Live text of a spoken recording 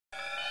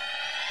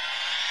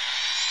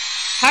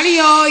Howdy,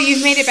 y'all.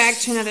 You've made it back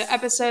to another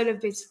episode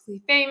of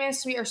Basically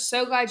Famous. We are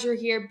so glad you're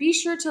here. Be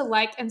sure to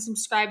like and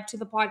subscribe to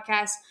the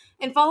podcast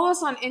and follow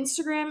us on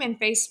Instagram and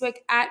Facebook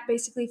at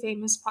Basically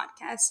Famous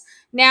Podcast.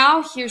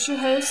 Now, here's your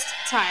host,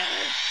 Tyler.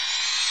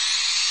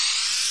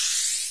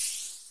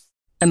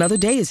 Another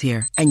day is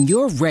here, and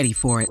you're ready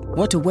for it.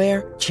 What to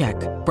wear? Check.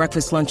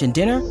 Breakfast, lunch, and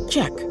dinner?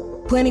 Check.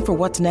 Planning for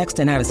what's next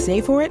and how to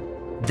save for it?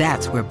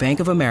 That's where Bank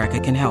of America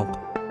can help.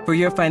 For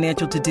your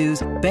financial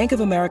to-dos, Bank of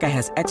America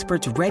has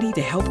experts ready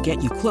to help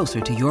get you closer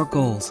to your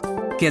goals.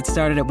 Get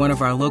started at one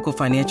of our local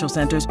financial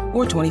centers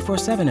or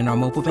 24/7 in our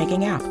mobile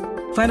banking app.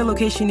 Find a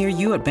location near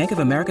you at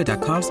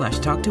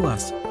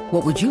bankofamerica.com/talktous.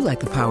 What would you like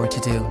the power to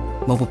do?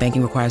 Mobile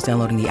banking requires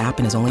downloading the app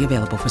and is only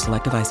available for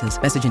select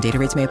devices. Message and data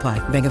rates may apply.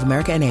 Bank of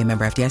America N.A.,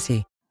 member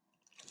FDIC.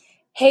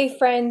 Hey,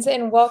 friends,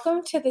 and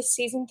welcome to the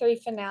Season 3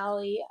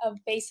 finale of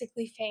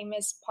Basically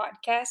Famous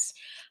Podcast.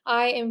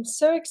 I am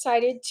so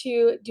excited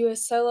to do a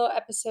solo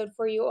episode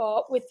for you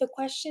all with the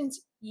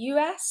questions you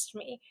asked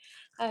me.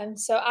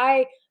 So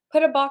I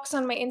put a box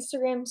on my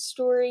Instagram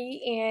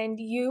story, and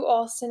you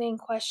all sent in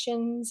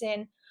questions,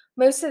 and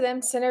most of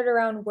them centered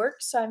around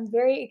work. So I'm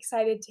very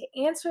excited to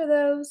answer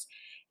those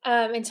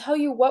and tell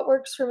you what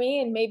works for me,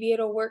 and maybe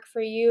it'll work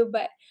for you.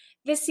 But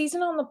this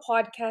season on the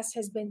podcast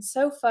has been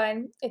so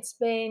fun. It's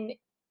been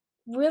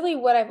really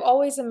what I've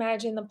always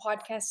imagined the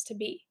podcast to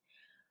be.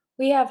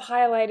 We have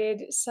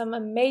highlighted some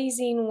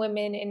amazing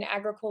women in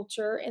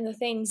agriculture and the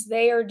things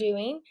they are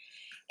doing,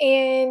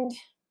 and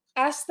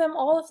asked them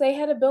all if they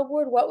had a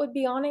billboard, what would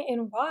be on it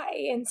and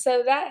why. And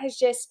so that has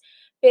just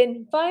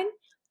been fun.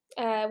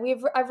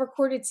 I've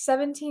recorded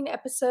 17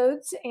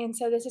 episodes, and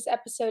so this is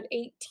episode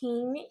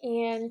 18,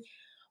 and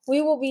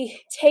we will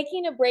be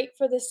taking a break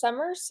for the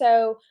summer.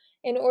 So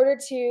in order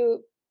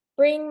to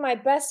bring my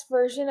best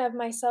version of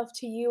myself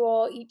to you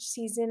all each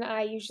season,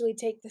 I usually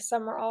take the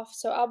summer off.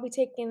 So I'll be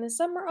taking the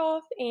summer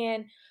off,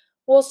 and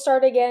we'll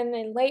start again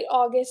in late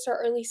August or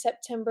early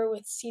September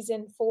with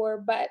season 4,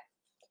 but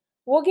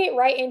we'll get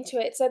right into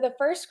it. So the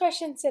first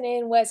question sent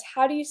in was,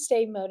 how do you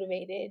stay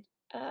motivated?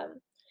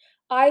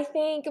 I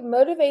think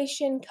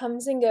motivation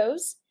comes and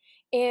goes,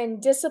 and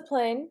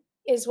discipline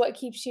is what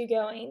keeps you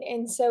going.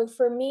 And so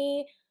for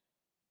me,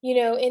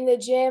 in the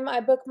gym, I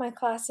book my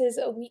classes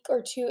a week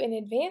or two in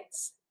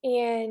advance,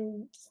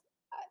 and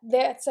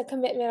that's a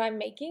commitment I'm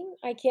making.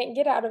 I can't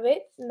get out of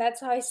it, and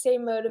that's how I stay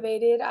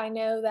motivated. I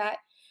know that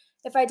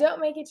if I don't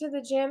make it to the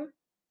gym,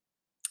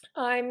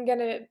 I'm going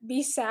to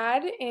be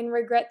sad and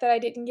regret that I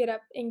didn't get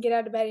up and get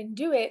out of bed and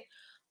do it.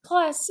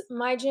 Plus,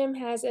 my gym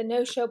has a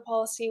no-show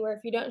policy where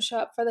if you don't show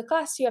up for the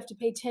class, you have to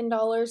pay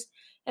 $10,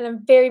 and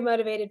I'm very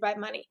motivated by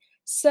money.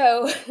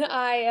 So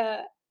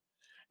I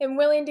am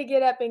willing to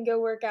get up and go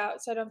work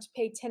out so I don't have to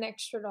pay $10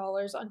 extra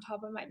on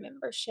top of my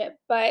membership.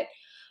 But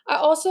I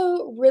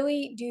also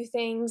really do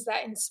things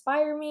that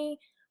inspire me,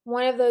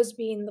 one of those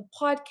being the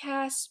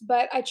podcast.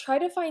 But I try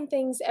to find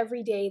things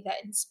every day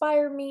that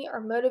inspire me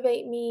or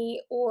motivate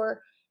me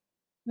or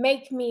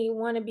make me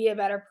want to be a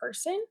better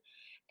person.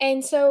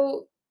 And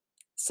so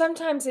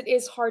sometimes it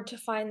is hard to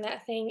find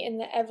that thing in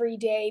the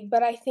everyday,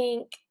 but I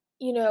think,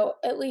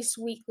 at least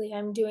weekly,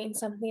 I'm doing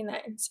something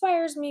that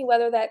inspires me,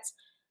 whether that's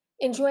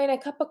enjoying a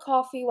cup of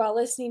coffee while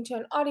listening to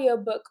an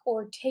audiobook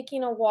or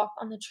taking a walk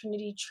on the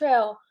Trinity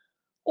Trail.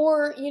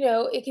 Or,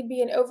 it could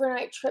be an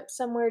overnight trip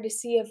somewhere to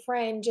see a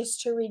friend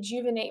just to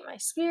rejuvenate my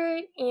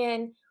spirit.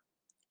 And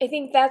I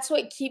think that's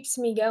what keeps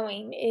me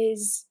going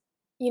is,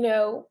 you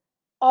know,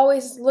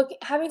 always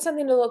having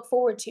something to look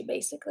forward to,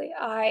 basically.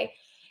 I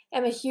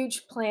am a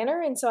huge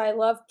planner, and so I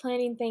love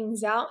planning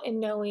things out and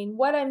knowing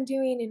what I'm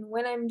doing and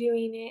when I'm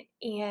doing it,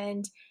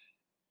 and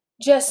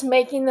just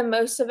making the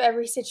most of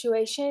every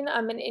situation.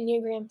 I'm an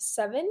Enneagram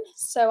 7,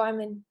 so I'm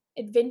an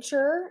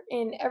adventurer,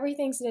 and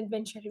everything's an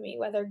adventure to me,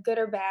 whether good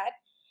or bad.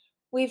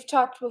 We've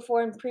talked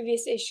before in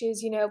previous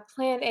issues,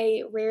 plan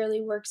A rarely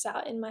works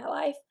out in my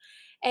life.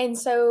 And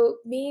so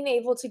being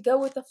able to go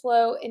with the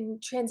flow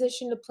and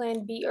transition to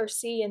plan B or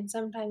C and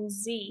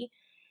sometimes Z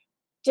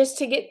just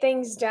to get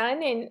things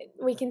done, and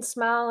we can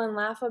smile and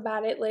laugh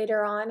about it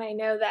later on. I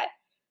know that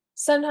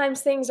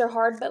sometimes things are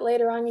hard, but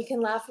later on you can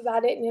laugh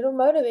about it and it'll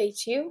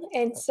motivate you.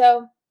 And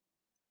so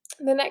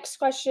the next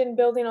question,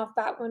 building off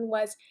that one,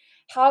 was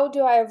how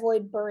do I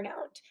avoid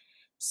burnout?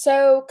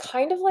 So,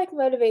 kind of like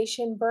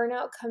motivation,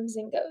 burnout comes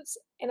and goes.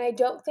 And I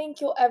don't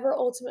think you'll ever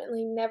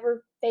ultimately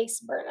never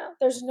face burnout.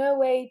 There's no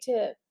way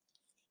to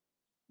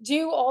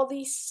do all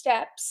these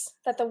steps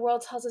that the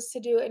world tells us to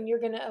do and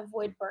you're going to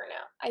avoid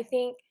burnout. I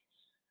think,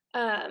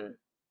 um,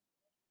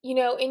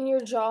 in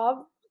your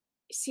job,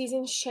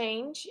 seasons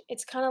change.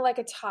 It's kind of like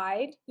a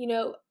tide.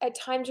 At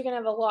times you're going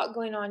to have a lot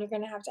going on. You're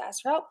going to have to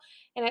ask for help.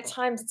 And at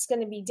times it's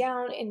going to be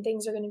down and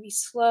things are going to be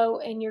slow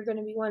and you're going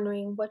to be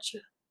wondering what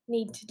you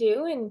need to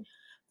do and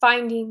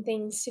finding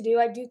things to do.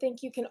 I do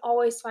think you can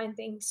always find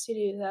things to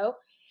do, though.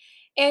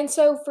 And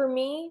so for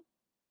me,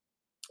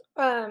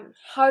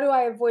 how do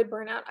I avoid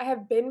burnout? I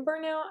have been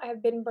burnout. I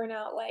have been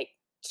burnout like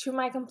to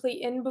my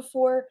complete end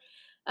before,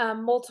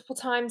 multiple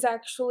times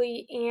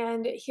actually.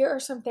 And here are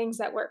some things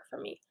that work for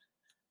me.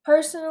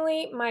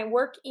 Personally, my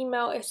work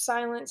email is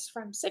silenced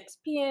from 6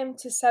 p.m.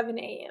 to 7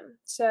 a.m.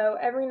 So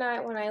every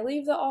night when I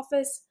leave the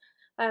office,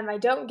 I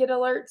don't get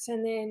alerts,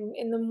 and then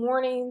in the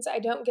mornings, I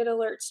don't get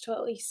alerts till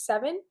at least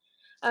 7.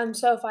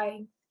 So if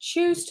I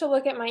choose to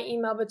look at my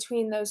email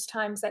between those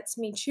times, that's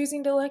me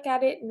choosing to look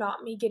at it,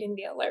 not me getting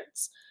the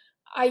alerts.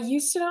 I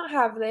used to not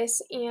have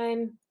this,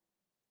 and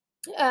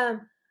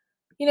um,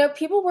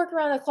 people work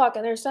around the clock,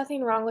 and there's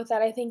nothing wrong with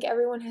that. I think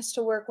everyone has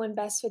to work when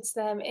best fits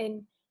them.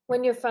 And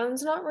when your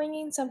phone's not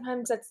ringing,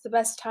 sometimes that's the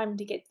best time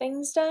to get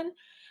things done.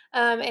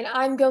 And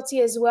I'm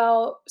guilty as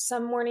well.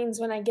 Some mornings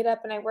when I get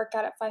up and I work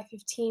out at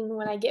 5:15,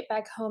 when I get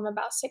back home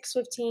about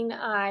 6:15,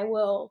 I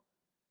will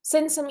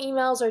send some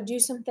emails or do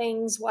some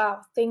things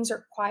while things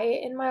are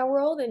quiet in my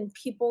world and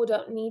people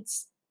don't need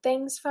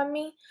things from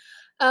me.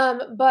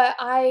 But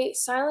I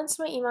silence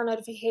my email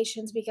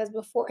notifications because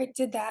before I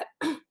did that,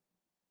 I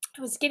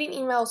was getting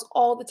emails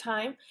all the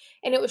time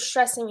and it was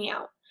stressing me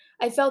out.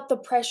 I felt the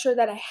pressure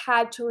that I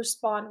had to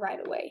respond right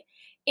away.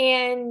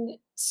 And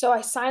so I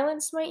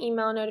silenced my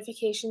email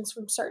notifications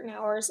from certain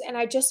hours. And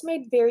I just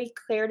made very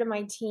clear to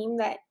my team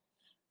that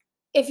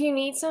if you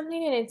need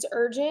something and it's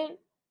urgent,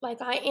 like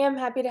I am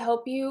happy to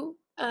help you,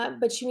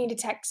 but you need to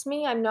text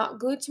me. I'm not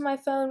glued to my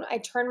phone. I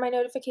turn my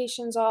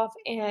notifications off.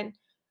 And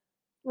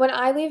when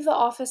I leave the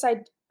office,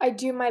 I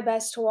do my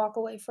best to walk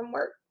away from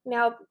work.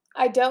 Now,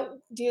 I don't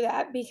do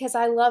that because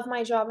I love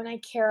my job and I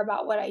care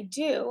about what I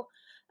do,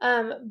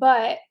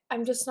 but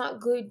I'm just not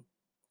glued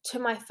to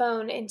my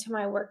phone and to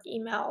my work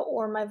email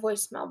or my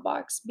voicemail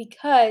box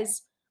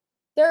because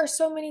there are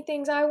so many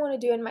things I wanna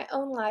do in my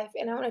own life,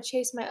 and I wanna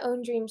chase my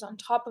own dreams on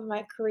top of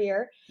my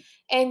career,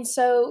 and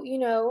so,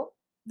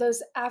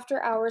 those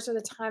after hours are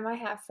the time I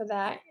have for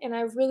that, and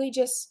I really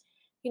just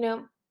you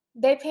know,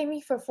 they pay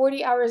me for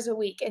 40 hours a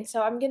week, and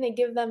so I'm gonna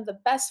give them the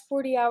best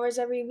 40 hours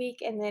every week,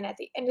 and then at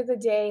the end of the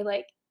day,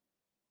 like,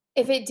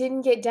 if it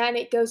didn't get done,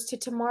 it goes to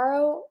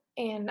tomorrow,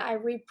 and I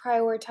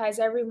reprioritize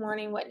every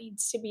morning what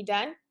needs to be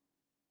done.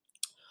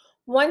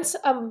 Once,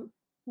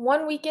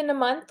 1 weekend a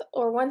month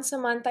or once a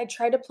month, I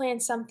try to plan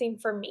something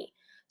for me.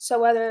 So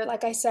whether,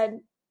 like I said,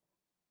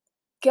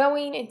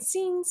 going and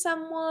seeing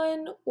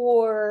someone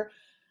or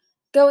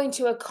going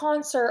to a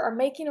concert or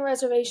making a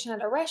reservation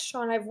at a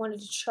restaurant I've wanted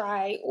to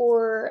try,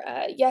 or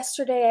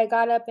yesterday I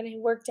got up and I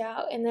worked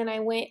out and then I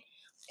went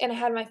and I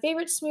had my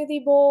favorite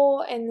smoothie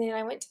bowl and then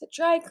I went to the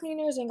dry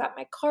cleaners and got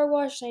my car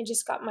washed and I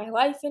just got my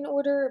life in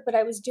order. But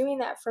I was doing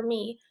that for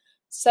me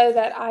so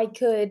that I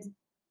could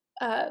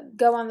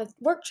go on the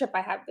work trip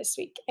I have this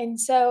week. And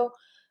so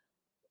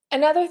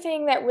another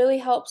thing that really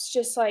helps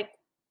just like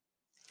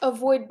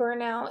avoid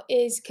burnout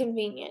is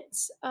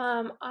convenience.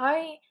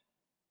 I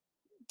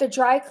The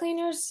dry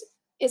cleaners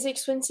is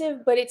expensive,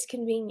 but it's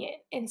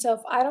convenient. And so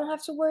if I don't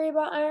have to worry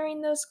about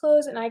ironing those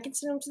clothes and I can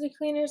send them to the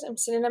cleaners, I'm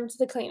sending them to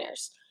the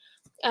cleaners.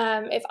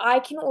 If I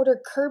can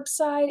order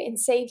curbside and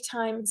save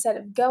time instead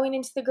of going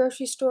into the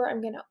grocery store,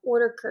 I'm going to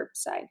order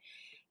curbside.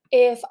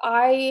 If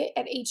I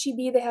at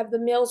HEB they have the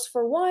meals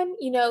for one,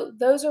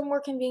 those are more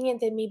convenient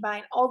than me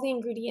buying all the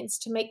ingredients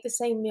to make the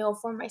same meal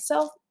for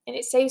myself, and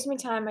it saves me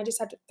time. I just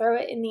have to throw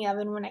it in the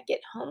oven when I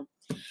get home.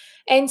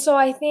 And so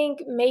I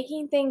think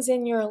making things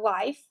in your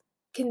life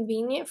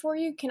convenient for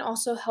you can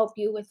also help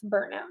you with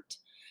burnout.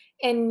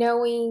 And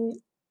knowing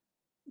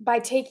by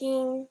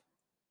taking,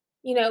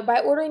 by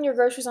ordering your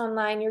groceries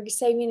online, you're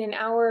saving an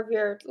hour of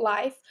your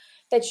life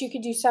that you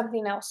could do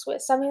something else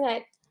with, something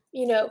that,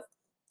 you know,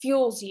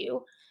 fuels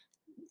you.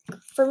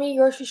 For me,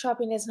 grocery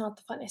shopping is not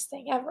the funnest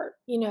thing ever,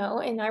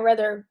 and I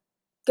rather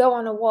go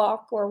on a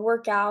walk or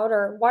work out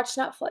or watch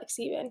Netflix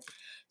even.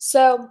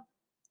 So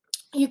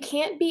you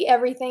can't be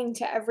everything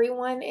to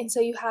everyone, and so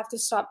you have to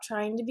stop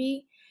trying to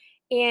be.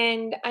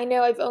 And I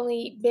know I've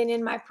only been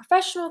in my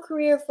professional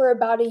career for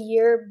about a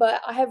year,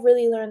 but I have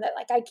really learned that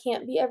like I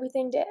can't be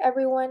everything to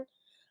everyone.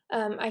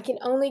 I can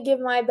only give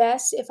my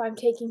best if I'm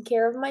taking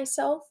care of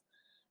myself.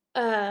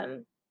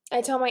 Um, I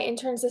tell my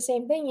interns the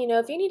same thing,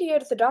 if you need to go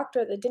to the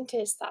doctor, the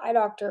dentist, the eye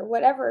doctor,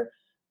 whatever,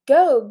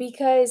 go,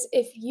 because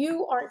if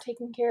you aren't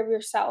taking care of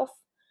yourself,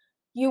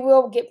 you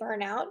will get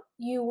burnout,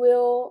 you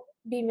will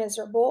be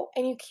miserable,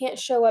 and you can't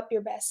show up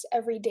your best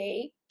every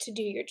day to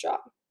do your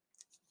job.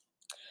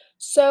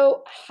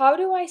 So, how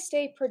do I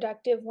stay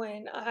productive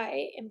when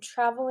I am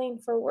traveling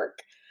for work?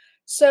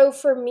 So,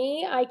 for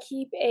me, I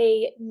keep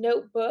a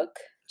notebook,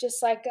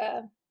 just like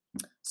a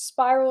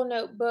spiral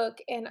notebook,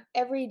 and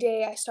every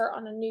day I start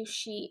on a new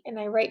sheet and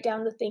I write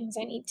down the things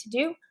I need to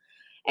do.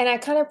 And I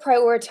kind of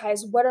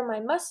prioritize what are my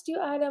must do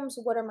items,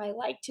 what are my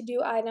like to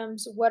do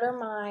items, what are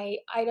my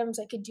items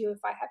I could do if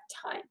I have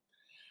time.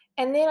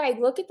 And then I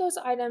look at those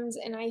items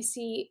and I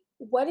see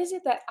what is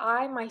it that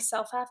I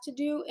myself have to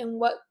do and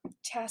what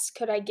task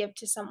could I give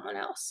to someone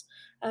else.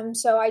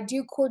 So I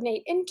do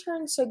coordinate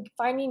interns, so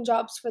finding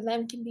jobs for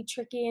them can be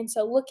tricky. And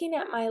so looking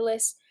at my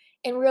list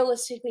and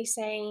realistically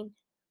saying,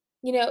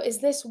 is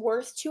this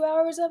worth 2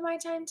 hours of my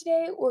time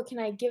today? Or can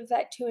I give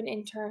that to an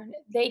intern?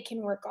 They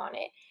can work on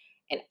it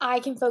and I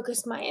can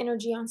focus my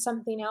energy on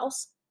something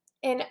else.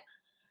 And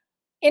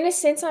In a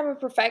sense, I'm a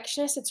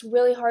perfectionist. It's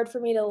really hard for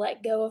me to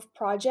let go of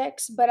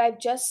projects, but I've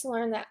just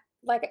learned that,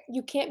 like,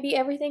 you can't be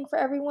everything for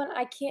everyone.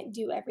 I can't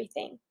do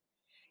everything.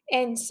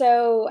 And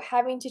so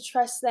having to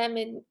trust them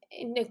and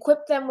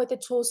equip them with the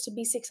tools to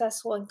be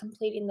successful in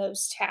completing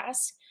those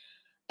tasks.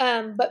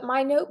 But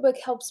my notebook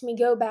helps me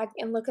go back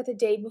and look at the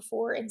day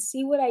before and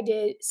see what I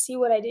did, see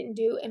what I didn't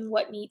do, and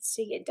what needs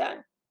to get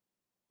done.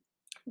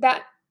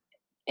 That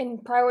and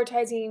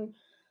prioritizing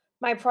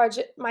my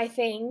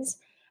things.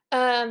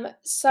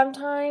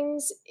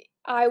 Sometimes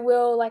I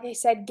will, like I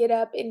said, get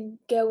up and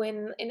go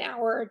in an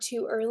hour or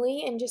 2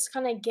 early and just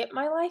kinda get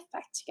my life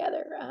back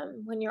together.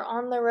 When you're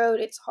on the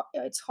road,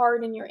 it's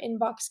hard and your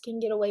inbox can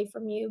get away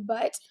from you,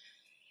 but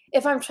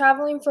if I'm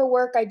traveling for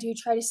work, I do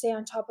try to stay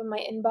on top of my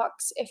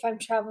inbox. If I'm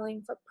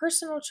traveling for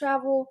personal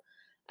travel,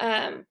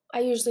 I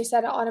usually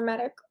set an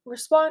automatic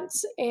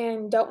response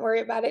and don't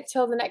worry about it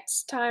till the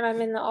next time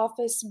I'm in the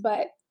office,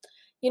 but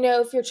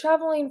if you're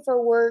traveling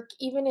for work,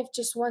 even if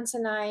just once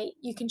a night,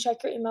 you can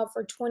check your email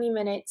for 20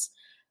 minutes,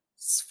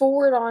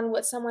 forward on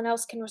what someone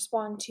else can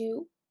respond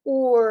to,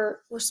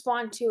 or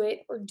respond to it,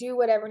 or do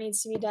whatever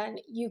needs to be done.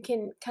 You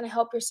can kind of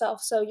help yourself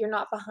so you're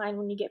not behind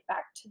when you get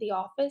back to the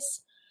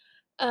office.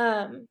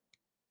 Um,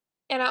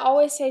 and I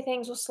always say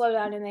things will slow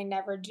down and they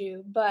never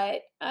do,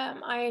 but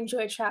I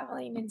enjoy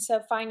traveling. And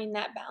so finding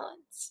that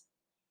balance.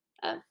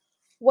 Um,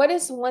 what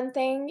is one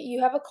thing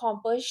you have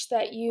accomplished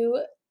that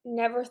you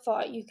never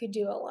thought you could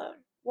do alone?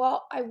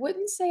 Well, I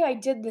wouldn't say I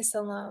did this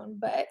alone,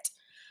 but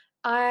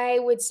I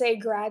would say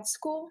grad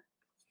school.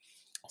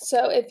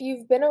 So if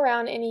you've been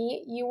around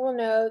any, you will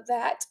know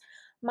that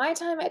my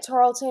time at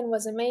Tarleton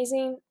was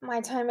amazing.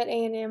 My time at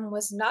A&M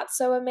was not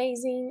so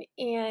amazing,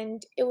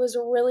 and it was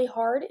really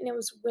hard and it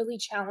was really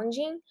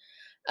challenging.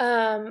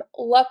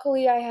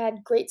 Luckily, I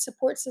had great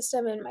support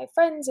system in my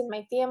friends and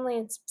my family,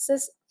 and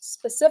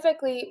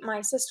specifically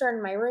my sister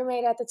and my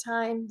roommate at the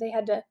time. They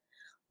had to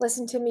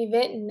listen to me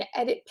vent and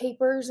edit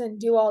papers and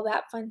do all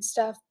that fun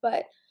stuff.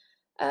 But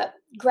uh,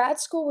 grad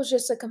school was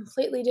just a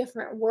completely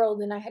different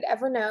world than I had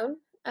ever known.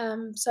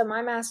 So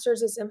my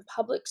master's is in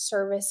public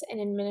service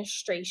and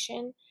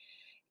administration,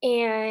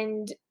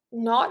 and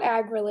not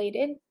ag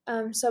related.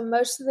 So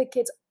most of the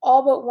kids,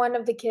 all but one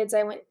of the kids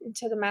I went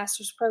into the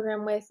master's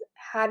program with,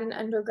 had an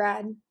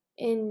undergrad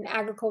in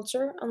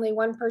agriculture. Only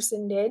one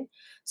person did.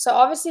 So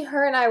obviously,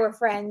 her and I were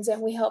friends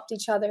and we helped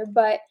each other.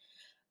 But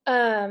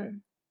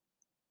um,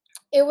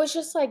 it was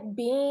just like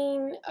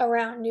being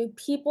around new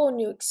people,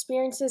 new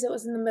experiences. It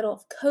was in the middle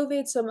of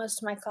COVID, so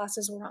most of my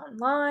classes were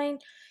online.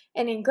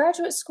 And in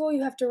graduate school,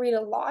 you have to read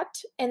a lot.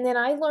 And then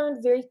I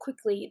learned very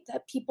quickly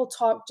that people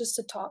talk just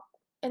to talk,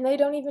 and they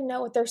don't even know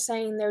what they're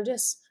saying. They're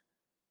just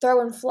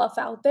throwing fluff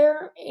out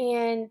there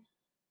and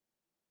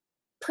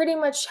pretty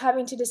much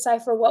having to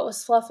decipher what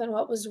was fluff and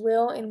what was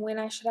real and when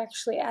I should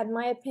actually add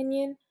my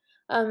opinion.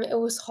 It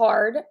was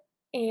hard,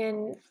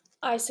 and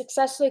I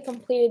successfully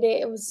completed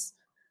it. It was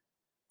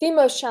the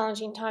most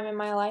challenging time in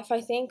my life, I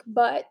think,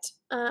 but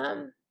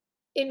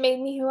it made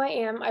me who I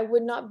am. I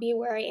would not be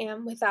where I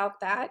am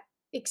without that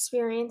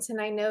experience, and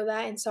I know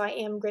that, and so I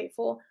am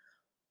grateful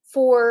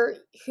for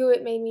who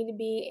it made me to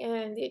be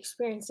and the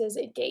experiences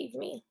it gave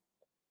me.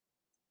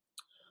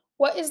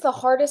 What is the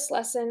hardest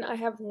lesson I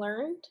have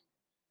learned?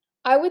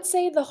 I would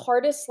say the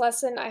hardest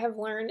lesson I have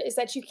learned is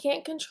that you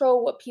can't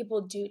control what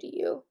people do to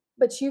you,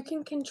 but you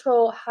can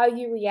control how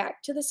you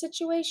react to the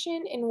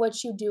situation and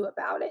what you do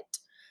about it.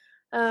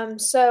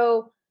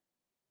 So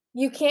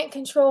you can't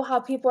control how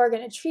people are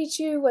going to treat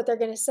you, what they're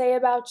going to say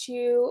about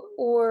you,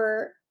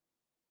 or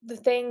the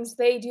things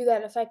they do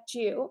that affect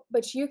you,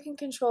 but you can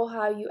control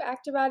how you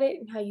act about it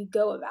and how you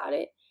go about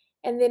it,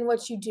 and then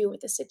what you do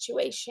with the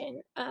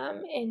situation.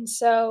 And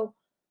so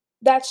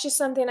that's just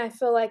something I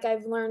feel like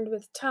I've learned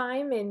with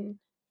time, and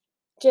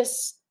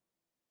just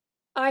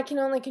I can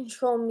only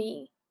control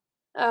me.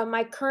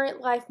 My current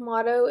life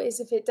motto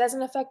is if it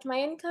doesn't affect my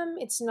income,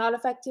 it's not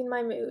affecting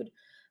my mood,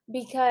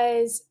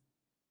 because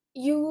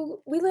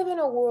we live in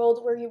a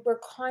world where we're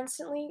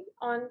constantly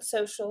on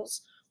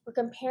socials. We're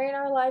comparing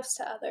our lives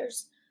to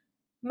others.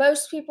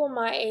 Most people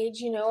my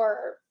age,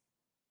 are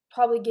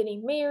probably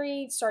getting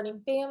married,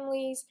 starting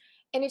families,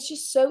 and it's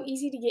just so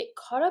easy to get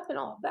caught up in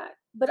all of that.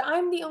 But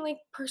I'm the only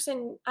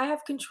person, I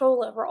have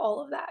control over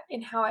all of that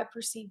and how I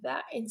perceive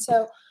that. And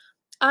so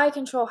I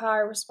control how I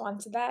respond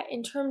to that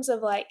in terms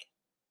of, like,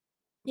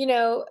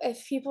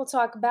 if people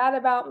talk bad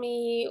about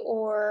me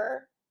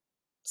or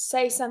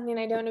say something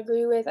I don't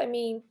agree with, I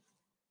mean,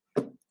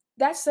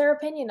 that's their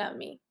opinion of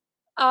me.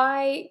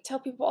 I tell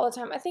people all the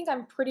time, I think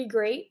I'm pretty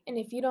great. And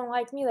if you don't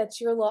like me,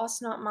 that's your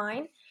loss, not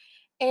mine.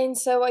 And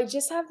so I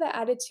just have the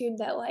attitude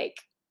that, like,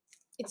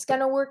 it's going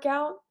to work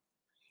out.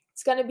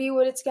 It's going to be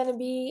what it's going to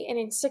be. And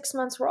in 6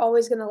 months, we're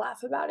always going to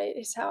laugh about it,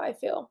 is how I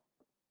feel.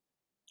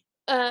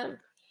 Um,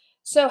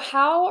 so,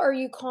 how are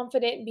you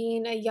confident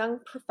being a young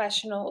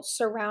professional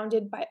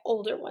surrounded by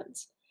older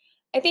ones?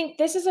 I think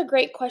this is a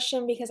great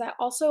question because I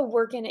also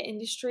work in an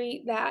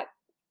industry that,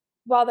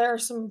 while there are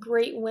some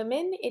great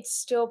women, it's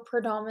still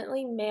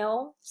predominantly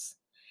males.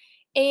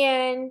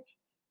 And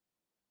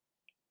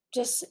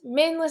just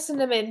men listen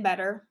to men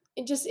better.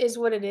 It just is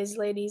what it is,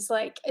 ladies.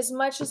 Like, as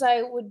much as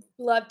I would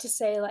love to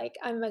say, like,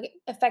 I'm an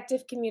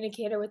effective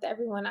communicator with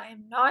everyone, I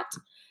am not.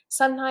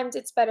 Sometimes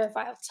it's better if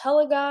I'll tell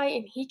a guy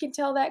and he can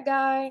tell that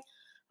guy,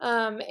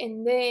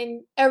 and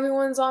then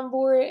everyone's on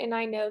board, and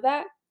I know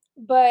that.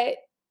 But,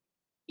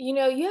 you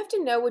have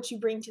to know what you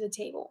bring to the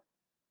table.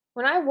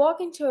 When I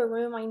walk into a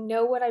room, I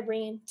know what I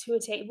bring to a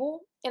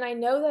table, and I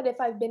know that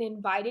if I've been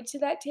invited to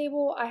that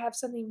table, I have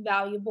something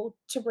valuable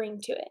to bring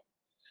to it.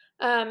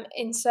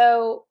 And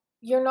so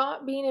you're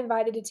not being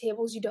invited to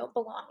tables you don't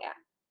belong at.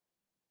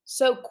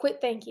 So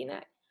quit thinking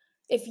that.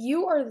 If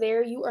you are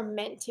there, you are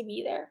meant to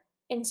be there.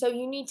 And so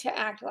you need to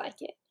act like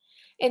it.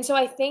 And so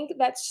I think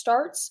that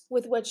starts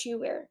with what you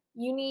wear.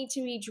 You need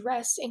to be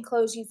dressed in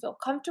clothes you feel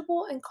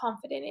comfortable and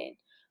confident in.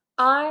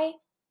 I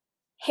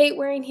hate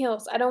wearing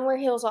heels. I don't wear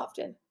heels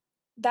often.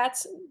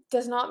 That's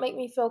does not make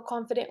me feel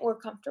confident or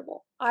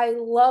comfortable. I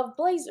love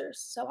blazers,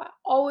 so I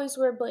always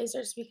wear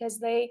blazers because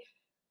they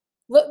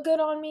look good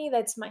on me,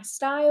 that's my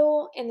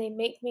style, and they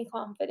make me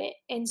confident.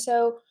 And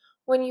so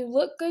when you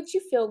look good,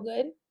 you feel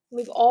good.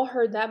 We've all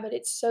heard that, but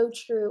it's so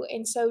true.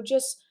 And so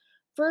just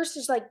first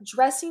is like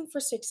dressing for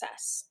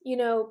success.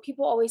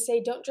 People always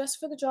say, don't dress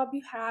for the job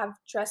you have,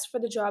 dress for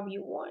the job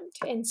you want.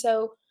 And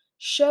so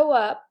show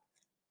up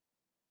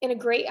in a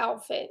great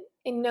outfit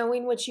and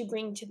knowing what you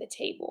bring to the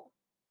table.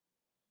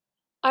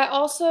 I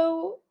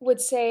also would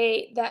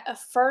say that a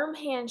firm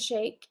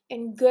handshake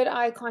and good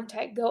eye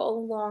contact go a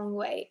long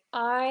way.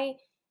 I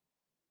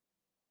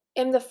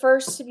am the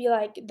first to be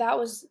like, that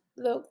was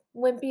the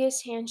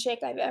wimpiest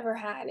handshake I've ever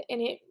had,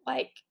 and it,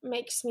 like,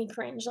 makes me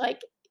cringe.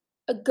 Like,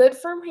 a good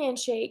firm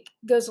handshake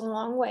goes a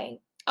long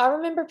way. I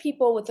remember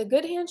people with a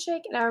good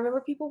handshake, and I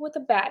remember people with a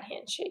bad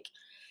handshake.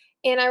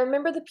 And I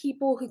remember the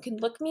people who can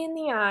look me in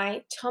the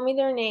eye, tell me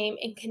their name,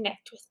 and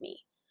connect with me.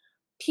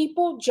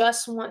 People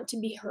just want to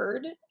be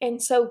heard,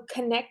 and so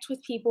connect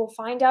with people,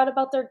 find out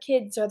about their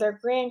kids or their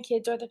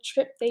grandkids or the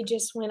trip they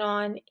just went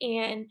on,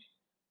 and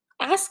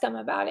ask them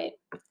about it.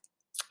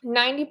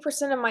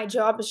 90% of my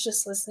job is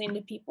just listening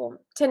to people.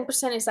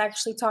 10% is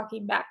actually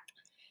talking back.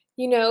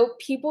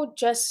 People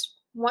just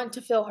want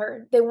to feel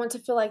heard. They want to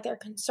feel like their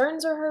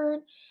concerns are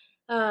heard,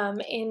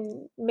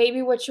 and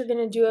maybe what you're going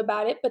to do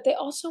about it, but they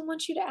also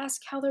want you to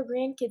ask how their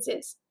grandkids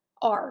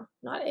are,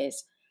 not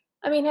is.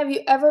 I mean, have you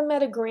ever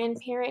met a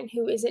grandparent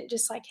who isn't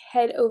just like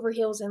head over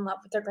heels in love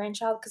with their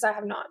grandchild? Because I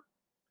have not.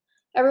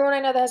 Everyone I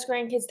know that has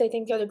grandkids, they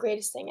think they're the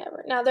greatest thing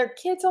ever. Now, their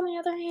kids, on the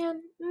other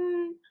hand,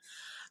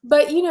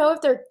 but,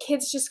 if their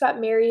kids just got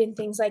married and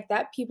things like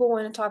that, people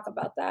wanna talk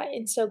about that,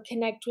 and so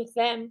connect with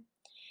them.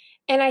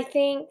 And I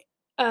think,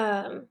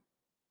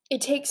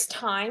 it takes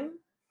time.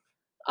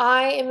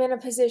 I am in a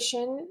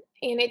position,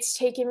 and it's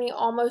taken me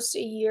almost a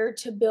year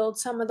to build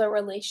some of the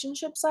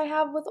relationships I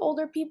have with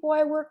older people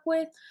I work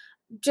with,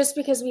 just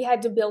because we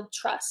had to build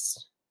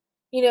trust.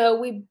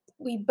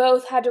 We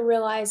both had to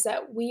realize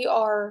that we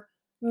are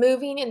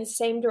moving in the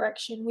same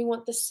direction. We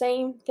want the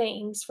same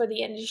things for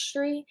the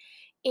industry,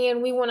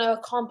 and we want to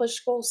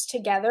accomplish goals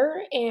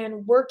together,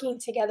 and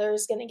working together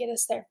is going to get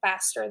us there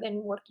faster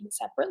than working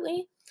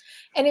separately.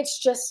 And it's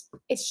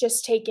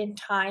just taken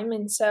time.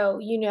 And so,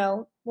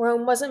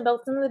 Rome wasn't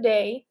built in a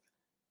day.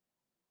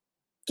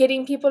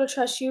 Getting people to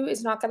trust you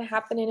is not going to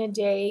happen in a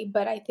day,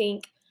 but I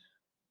think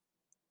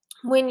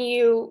when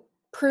you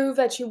prove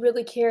that you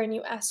really care and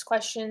you ask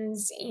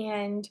questions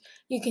and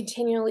you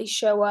continually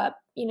show up,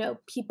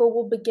 people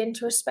will begin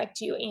to respect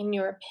you and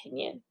your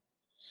opinion.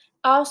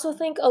 I also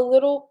think a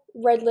little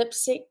red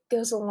lipstick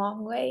goes a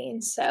long way.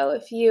 And so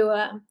if you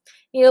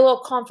need a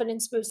little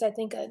confidence boost, I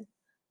think a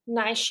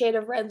nice shade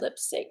of red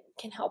lipstick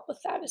can help with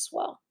that as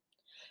well.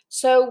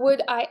 So,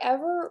 would I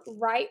ever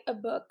write a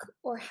book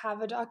or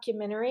have a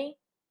documentary?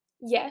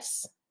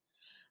 Yes.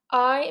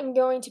 I am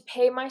going to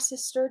pay my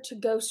sister to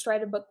ghost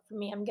write a book for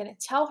me. I'm going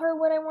to tell her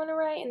what I want to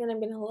write, and then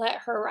I'm going to let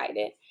her write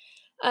it.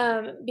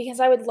 Because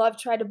I would love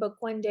to write a book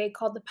one day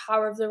called The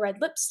Power of the Red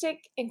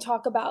Lipstick and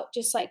talk about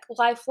just like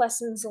life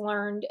lessons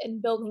learned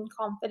and building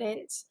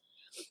confidence.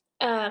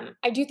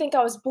 I do think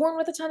I was born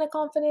with a ton of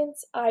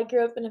confidence. I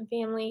grew up in a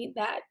family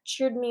that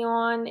cheered me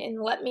on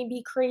and let me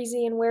be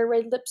crazy and wear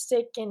red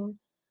lipstick and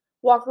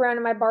walk around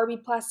in my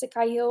Barbie plastic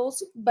high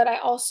heels. But I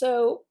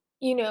also,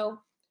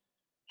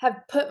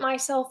 have put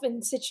myself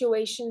in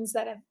situations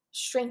that have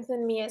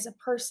strengthened me as a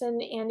person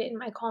and in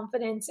my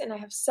confidence. And I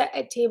have sat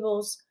at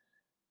tables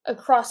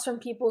across from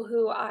people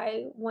who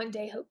I one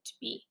day hope to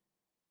be.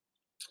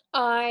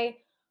 I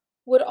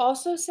would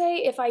also say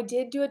if I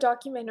did do a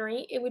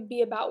documentary, it would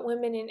be about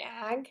women in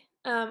ag.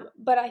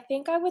 But I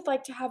think I would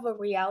like to have a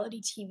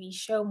reality TV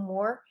show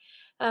more.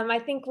 I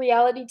think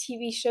reality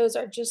TV shows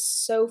are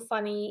just so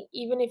funny,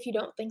 even if you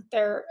don't think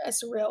they're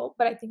as real,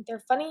 but I think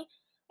they're funny.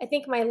 I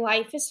think my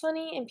life is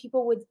funny and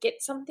people would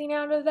get something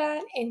out of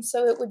that. And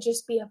so it would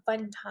just be a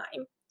fun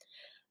time.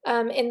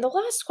 And the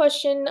last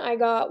question I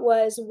got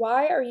was,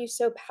 why are you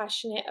so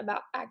passionate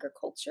about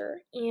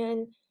agriculture?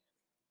 And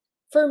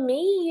for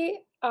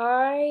me,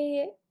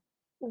 I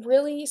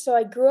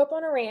grew up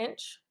on a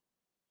ranch.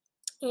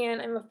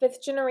 and I'm a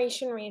fifth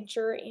generation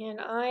rancher, and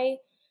I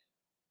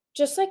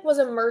just like was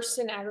immersed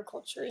in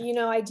agriculture.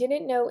 I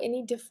didn't know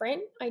any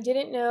different. I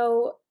didn't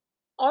know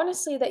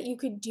honestly that you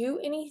could do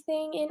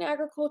anything in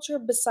agriculture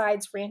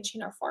besides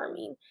ranching or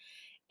farming.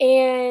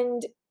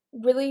 And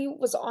really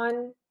was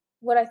on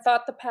what I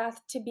thought the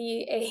path to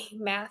be a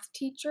math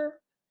teacher,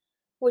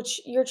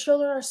 which your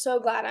children are so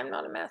glad I'm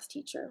not a math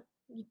teacher.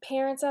 You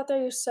parents out there,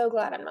 you're so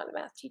glad I'm not a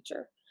math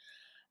teacher.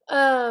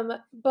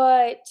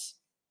 But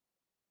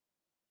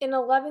in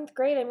 11th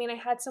grade, I mean, I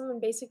had someone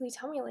basically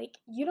tell me, like,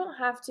 you don't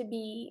have to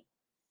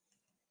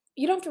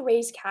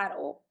raise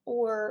cattle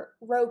or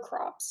row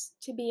crops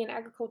to be in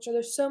agriculture.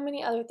 There's so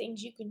many other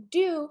things you can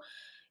do,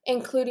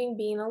 including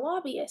being a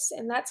lobbyist.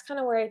 And that's kind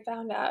of where I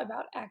found out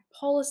about ag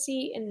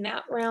policy in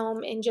that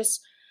realm and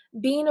just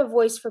being a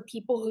voice for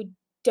people who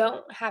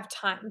don't have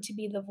time to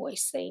be the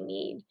voice they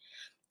need.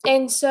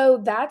 And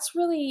so that's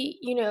really,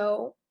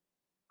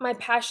 my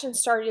passion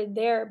started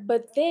there.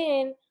 But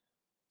then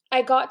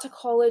I got to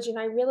college and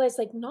I realized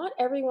like not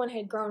everyone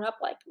had grown up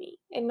like me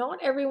and not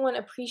everyone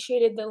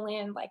appreciated the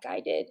land like I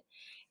did.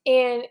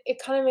 And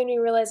it kind of made me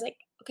realize like,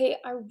 okay,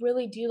 I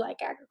really do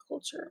like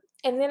agriculture.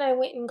 And then I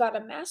went and got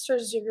a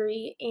master's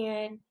degree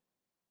and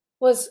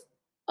was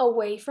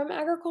away from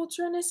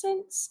agriculture in a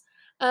sense.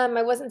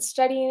 I wasn't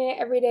studying it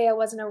every day. I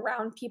wasn't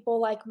around people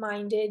like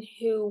minded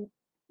who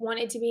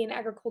wanted to be in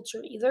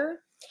agriculture either.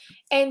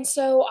 And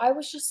so I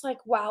was just like,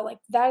 wow, like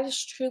that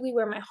is truly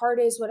where my heart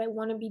is, what I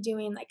want to be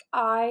doing. Like,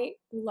 I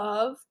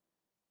love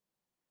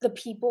the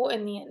people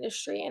in the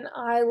industry and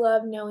I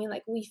love knowing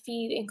like we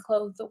feed and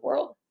clothe the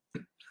world.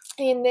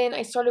 And then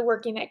I started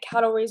working at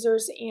cattle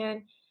raisers.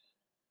 And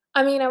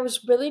I mean, I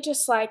was really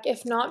just like,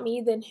 if not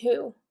me, then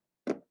who?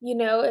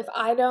 If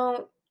I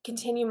don't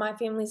continue my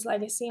family's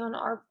legacy on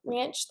our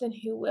ranch, then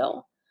who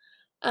will?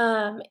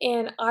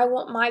 And I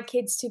want my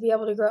kids to be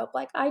able to grow up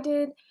like I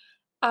did.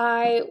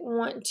 I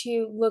want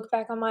to look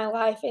back on my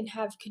life and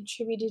have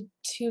contributed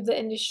to the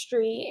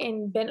industry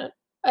and been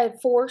a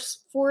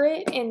force for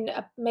it and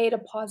made a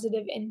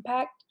positive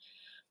impact.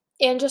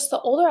 And just the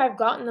older I've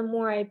gotten, the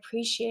more I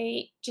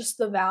appreciate just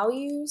the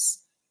values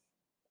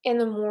and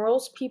the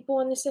morals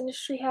people in this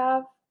industry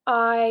have.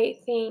 I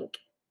think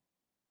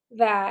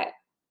that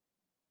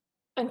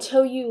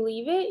until you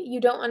leave it, you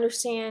don't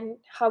understand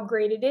how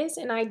great it is,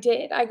 and I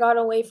did. I got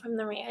away from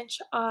the ranch.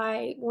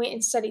 I went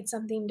and studied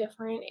something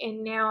different,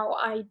 and now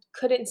I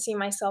couldn't see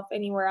myself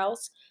anywhere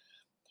else.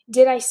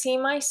 Did I see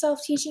myself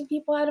teaching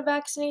people how to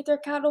vaccinate their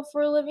cattle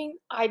for a living?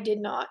 I did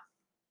not.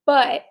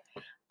 But,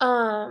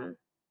 um,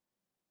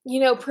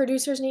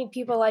 producers need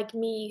people like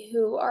me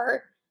who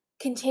are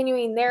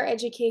continuing their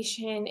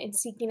education and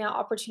seeking out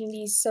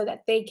opportunities so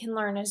that they can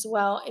learn as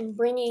well and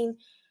bringing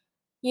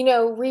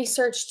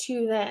research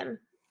to them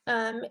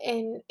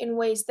in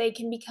ways they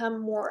can become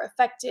more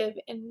effective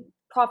and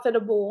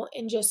profitable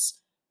and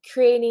just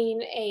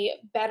creating a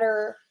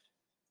better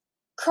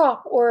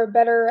crop or a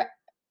better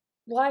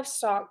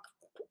livestock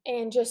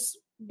and just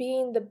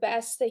being the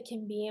best they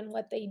can be in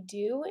what they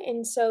do.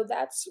 And so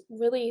that's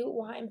really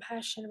why I'm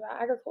passionate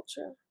about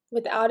agriculture.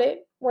 Without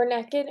it, we're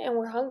naked and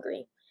we're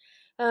hungry.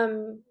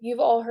 You've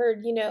all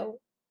heard,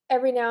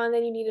 every now and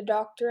then you need a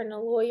doctor and a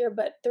lawyer,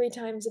 but 3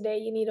 times a day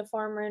you need a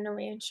farmer and a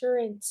rancher.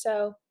 And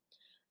so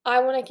I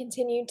want to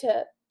continue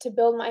to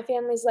build my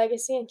family's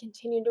legacy and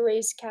continue to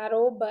raise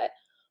cattle, but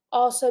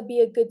also be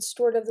a good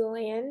steward of the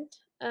land.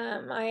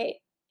 I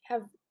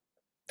have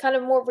kind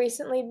of more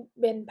recently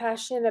been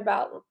passionate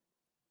about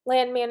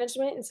land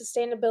management and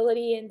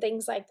sustainability and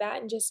things like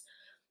that, and just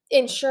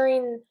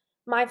ensuring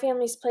my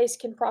family's place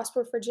can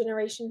prosper for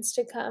generations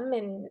to come.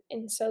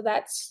 And so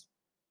that's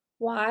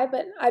why.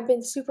 But I've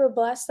been super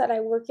blessed that I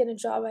work in a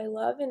job I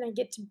love and I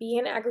get to be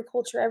in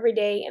agriculture every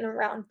day and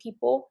around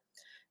people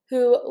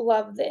who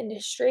love the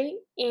industry.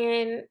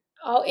 And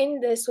I'll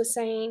end this with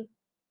saying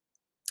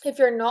if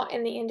you're not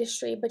in the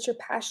industry but you're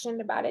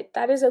passionate about it,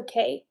 that is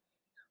okay.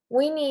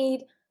 We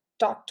need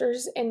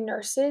doctors and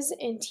nurses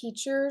and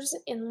teachers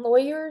and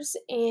lawyers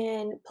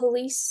and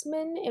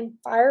policemen and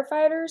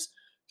firefighters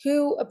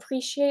who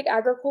appreciate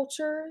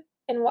agriculture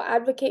and will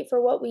advocate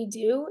for what we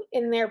do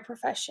in their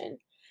profession.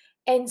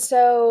 And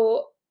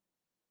so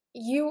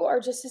you are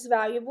just as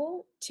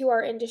valuable to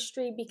our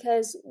industry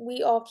because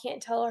we all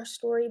can't tell our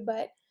story,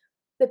 but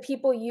the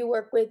people you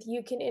work with,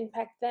 you can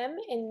impact them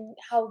and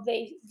how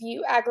they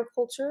view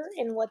agriculture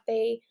and what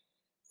they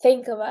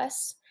think of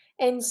us.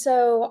 And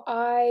so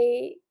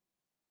I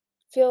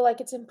feel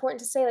like it's important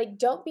to say, like,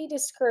 don't be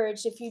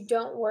discouraged if you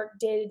don't work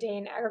day to day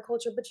in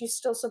agriculture, but you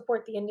still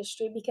support the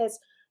industry because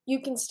you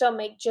can still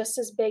make just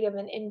as big of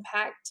an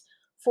impact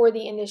for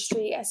the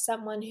industry as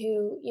someone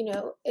who,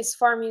 is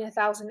farming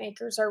 1,000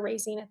 acres or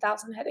raising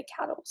 1,000 head of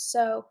cattle.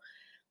 So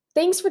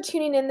thanks for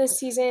tuning in this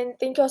season.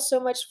 Thank y'all so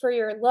much for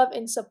your love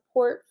and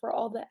support for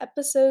all the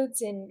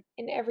episodes and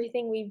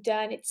everything we've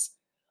done. It's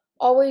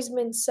always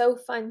been so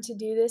fun to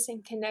do this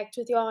and connect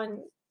with y'all. And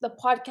the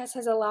podcast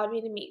has allowed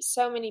me to meet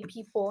so many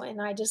people,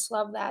 and I just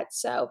love that.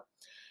 So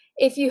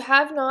if you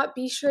have not,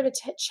 be sure to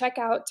check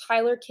out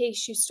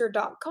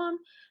tylerkschuster.com.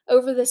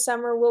 over the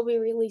summer, we'll be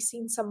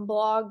releasing some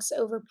blogs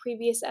over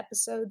previous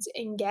episodes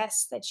and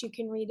guests that you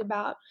can read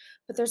about.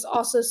 But there's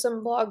also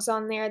some blogs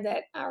on there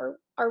that are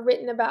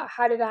written about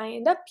how did I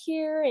end up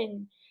here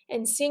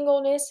and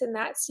singleness and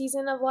that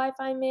season of life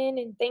I'm in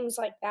and things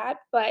like that.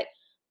 But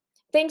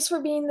thanks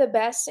for being the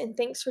best and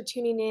thanks for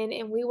tuning in,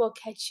 and we will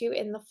catch you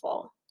in the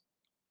fall.